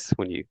makes sense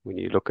when you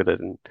look at it,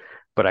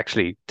 but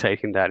actually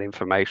taking that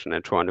information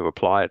and trying to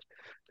apply it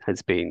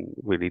has been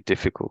really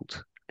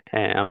difficult.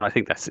 And I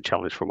think that's the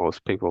challenge for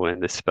most people in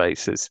this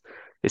space is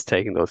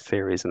taking those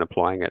theories and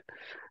applying it.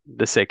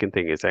 The second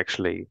thing is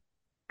actually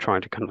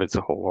trying to convince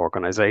the whole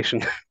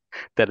organization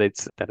that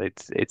it's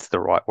the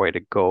right way to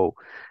go.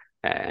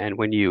 And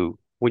when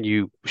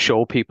you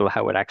show people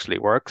how it actually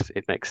works,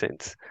 it makes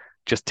sense.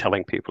 Just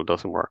telling people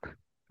doesn't work.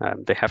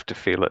 They have to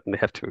feel it and they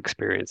have to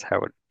experience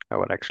how it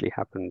actually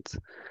happens.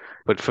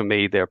 But for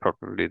me, they're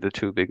probably the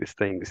two biggest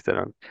things that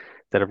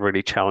have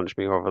really challenged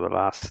me over the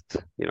last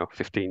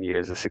 15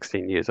 years or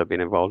 16 years I've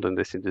been involved in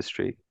this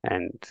industry.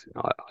 And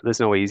there's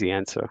no easy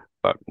answer.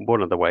 But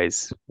one of the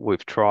ways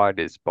we've tried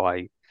is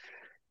by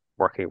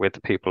working with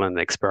the people and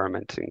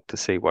experimenting to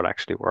see what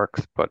actually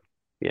works. But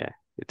yeah,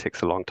 it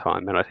takes a long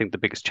time. And I think the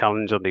biggest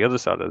challenge on the other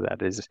side of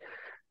that is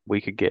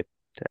we could get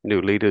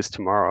new leaders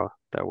tomorrow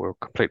that were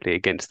completely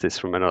against this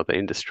from another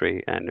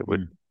industry, and it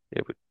would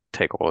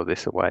take all of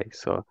this away.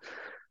 So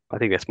I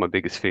think that's my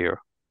biggest fear.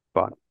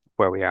 But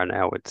where we are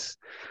now,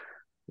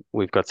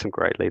 we've got some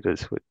great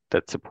leaders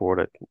that support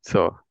it.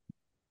 So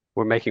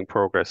we're making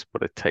progress,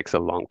 but it takes a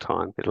long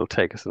time. It'll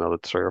take us another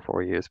 3 or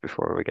 4 years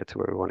before we get to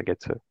where we want to get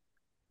to.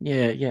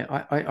 Yeah.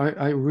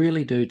 I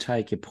really do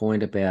take your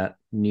point about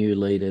new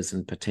leaders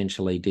and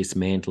potentially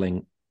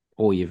dismantling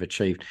all you've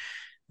achieved.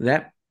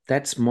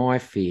 That's my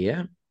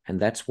fear, and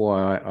that's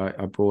why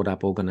I brought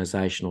up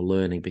organizational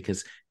learning,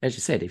 because, as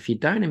you said, if you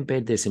don't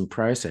embed this in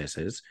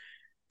processes,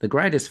 the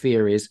greatest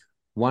fear is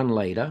one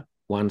leader,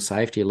 one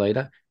safety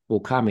leader will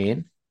come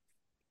in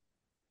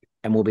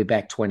and we'll be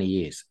back 20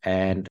 years.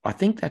 And I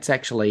think that's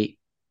actually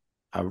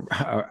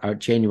a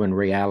genuine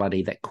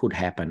reality that could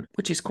happen,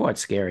 which is quite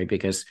scary,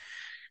 because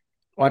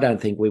I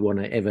don't think we want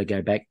to ever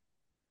go back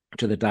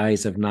to the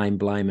days of name,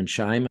 blame, and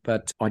shame.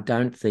 But I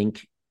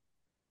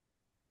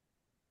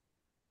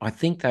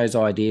think those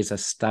ideas are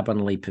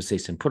stubbornly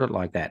persistent. Put it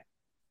like that.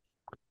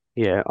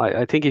 Yeah,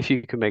 I think if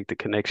you can make the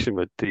connection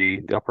with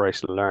the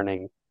operational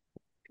learning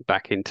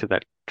back into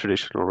that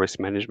traditional risk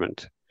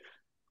management,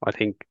 I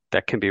think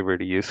that can be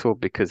really useful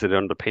because it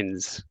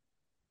underpins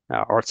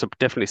or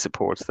definitely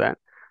supports that.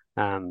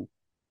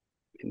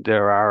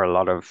 There are a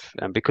lot of,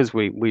 and because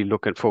we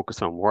look and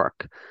focus on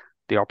work,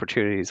 the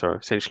opportunities are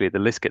essentially, the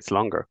list gets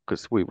longer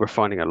because we're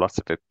finding lots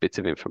of bits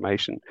of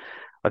information.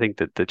 I think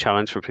that the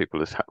challenge for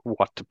people is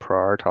what to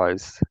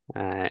prioritize.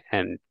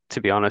 And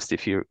to be honest,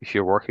 if you're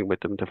working with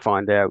them to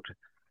find out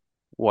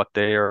what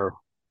they're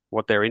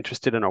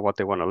interested in or what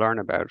they want to learn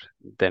about,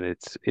 then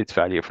it's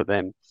value for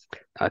them.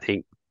 I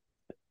think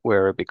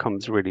where it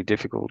becomes really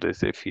difficult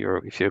is if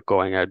you're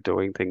going out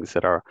doing things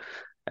that are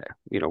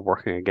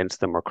working against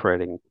them or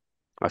creating,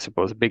 I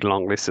suppose, a big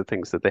long list of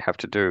things that they have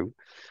to do,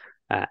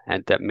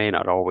 and that may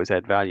not always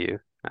add value.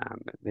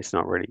 It's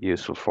not really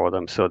useful for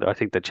them. So I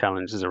think the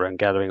challenge is around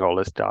gathering all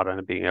this data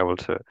and being able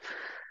to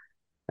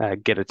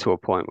get it to a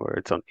point where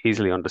it's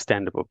easily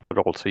understandable, but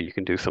also you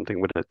can do something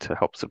with it to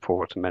help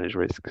support and manage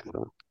risk.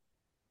 So.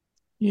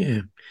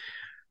 Yeah.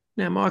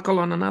 Now, Michael,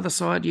 on another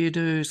side, you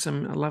do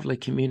some lovely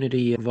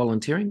community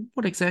volunteering.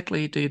 What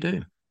exactly do you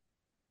do?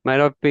 Mate,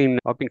 I've been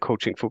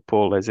coaching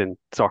football, as in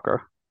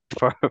soccer,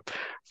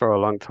 for a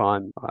long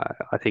time.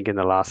 I think in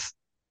the last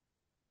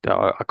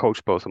I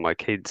coached both of my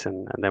kids,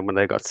 and then when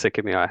they got sick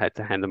of me, I had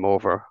to hand them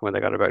over when they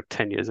got about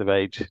 10 years of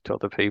age to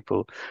other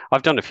people.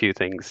 I've done a few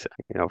things,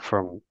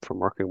 from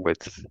working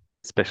with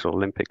Special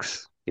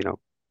Olympics,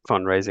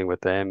 fundraising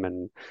with them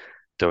and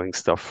doing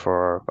stuff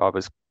I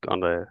was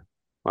on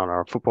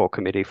our football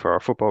committee for our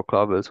football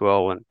club as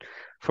well. And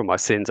for my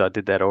sins, I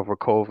did that over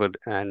COVID,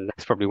 and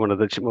it's probably one of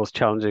the most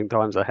challenging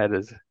times I had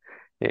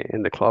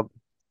in the club.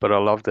 But I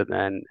loved it,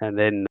 and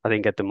then I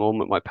think at the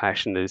moment my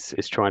passion is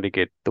trying to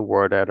get the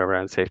word out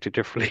around safety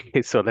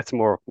differently. So that's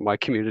more my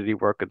community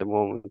work at the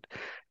moment,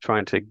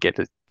 trying to get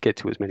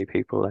to as many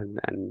people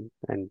and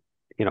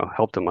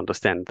help them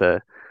understand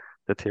the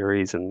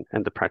theories and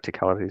the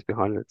practicalities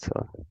behind it.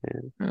 So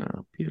yeah.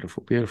 Oh,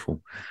 beautiful,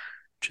 beautiful.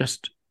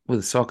 Just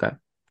with soccer,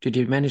 did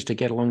you manage to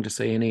get along to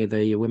see any of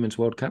the Women's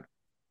World Cup?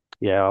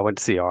 Yeah, I went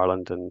to see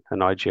Ireland and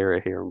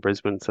Nigeria here in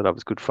Brisbane, so that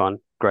was good fun,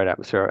 great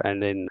atmosphere.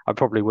 And then I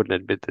probably wouldn't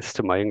admit this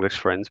to my English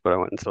friends, but I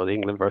went and saw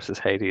England versus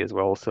Haiti as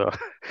well. So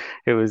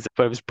it was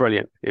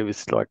brilliant. It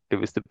was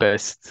the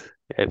best.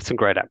 It's some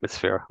great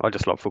atmosphere. I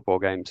just love football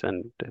games,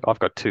 and I've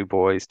got two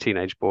boys,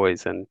 teenage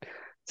boys, and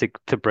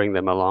to bring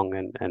them along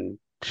and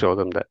show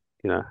them that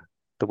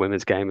the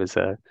women's game is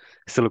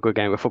still a good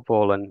game of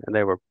football, and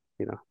they were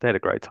they had a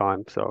great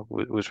time. So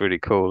it was really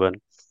cool, and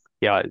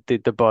yeah,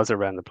 the buzz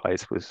around the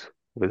place was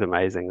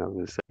amazing. It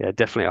was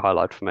definitely a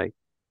highlight for me.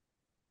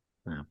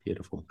 Oh,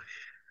 beautiful.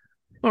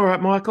 All right,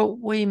 Michael,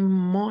 we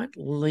might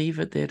leave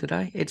it there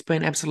today. It's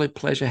been an absolute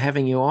pleasure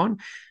having you on,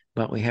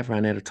 but we have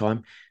run out of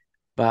time.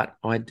 But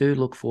I do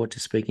look forward to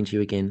speaking to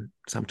you again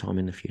sometime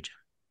in the future.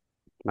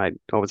 Mate,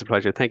 always a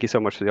pleasure. Thank you so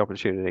much for the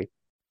opportunity.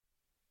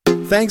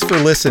 Thanks for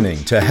listening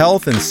to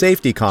Health and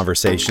Safety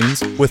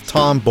Conversations with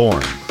Tom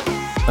Bourne.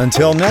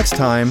 Until next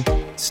time,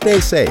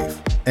 stay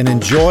safe and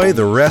enjoy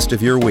the rest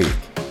of your week.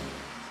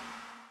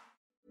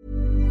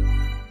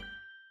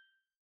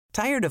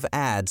 Tired of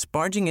ads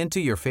barging into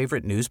your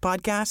favorite news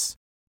podcasts?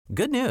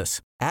 Good news.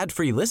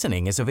 Ad-free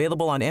listening is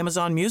available on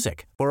Amazon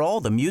Music for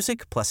all the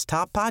music plus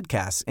top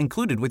podcasts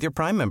included with your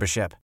Prime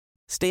membership.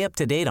 Stay up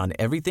to date on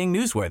everything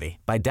newsworthy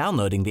by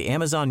downloading the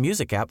Amazon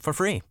Music app for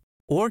free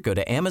or go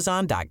to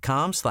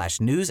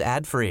amazon.com/news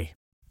ad free.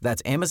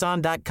 That's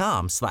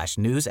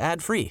amazon.com/news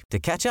ad free to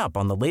catch up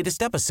on the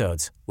latest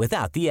episodes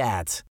without the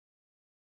ads.